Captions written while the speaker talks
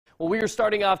Well, we are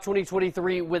starting off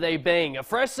 2023 with a bang. A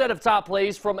fresh set of top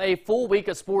plays from a full week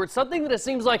of sports, something that it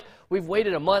seems like we've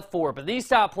waited a month for, but these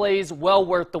top plays well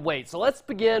worth the wait. So let's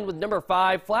begin with number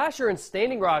 5, Flasher and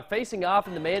Standing Rock facing off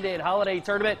in the Mandan Holiday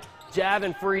Tournament.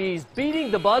 Javin Freeze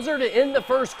beating the buzzer to end the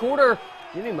first quarter,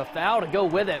 giving him a foul to go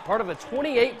with it. Part of a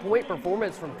 28-point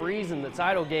performance from Freeze in the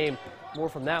title game. More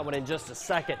from that one in just a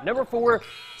second. Number 4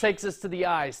 takes us to the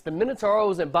ice. The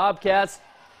Minotauros and Bobcats.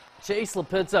 Chase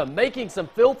LaPizza making some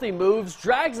filthy moves,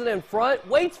 drags it in front,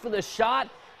 waits for the shot,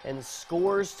 and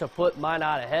scores to put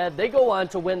Minot ahead. They go on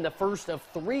to win the first of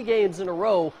 3 games in a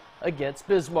row against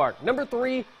Bismarck. Number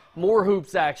 3, more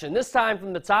hoops action. This time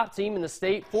from the top team in the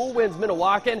state, 4 wins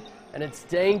Minnewacan, and it's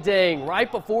dang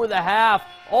right before the half,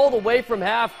 all the way from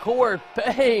half court.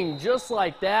 Bang, just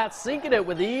like that, sinking it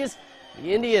with ease.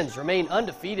 The Indians remain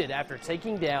undefeated after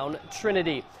taking down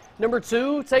Trinity. Number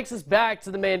 2 takes us back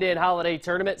to the Mandan Holiday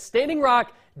Tournament. Standing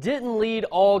Rock didn't lead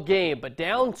all game, but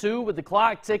down 2 with the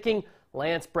clock ticking,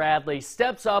 Lance Bradley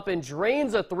steps up and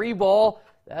drains a 3-ball.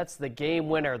 That's the game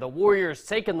winner. The Warriors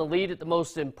taking the lead at the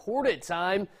most important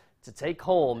time to take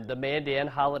home the Mandan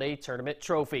Holiday Tournament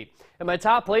trophy. And my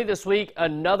top play this week,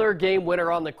 another game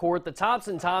winner on the court. The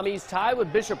Thompson Tommies tie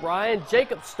with Bishop Ryan.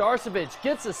 Jacob Starcevich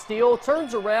gets a steal,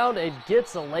 turns around, and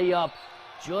gets a layup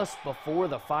just before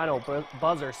the final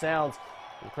buzzer sounds.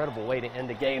 Incredible way to end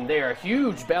the game there. A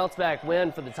huge bounce-back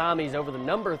win for the Tommies over the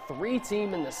number 3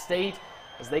 team in the state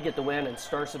as they get the win, and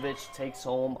Starcevich takes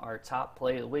home our top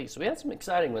play of the week. So we had some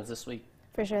exciting ones this week.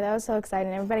 For sure, that was so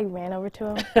exciting. Everybody ran over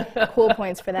to him. Cool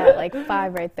points for that, like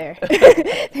 5 right there.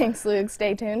 Thanks, Luke.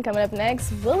 Stay tuned. Coming up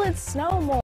next, will it snow more?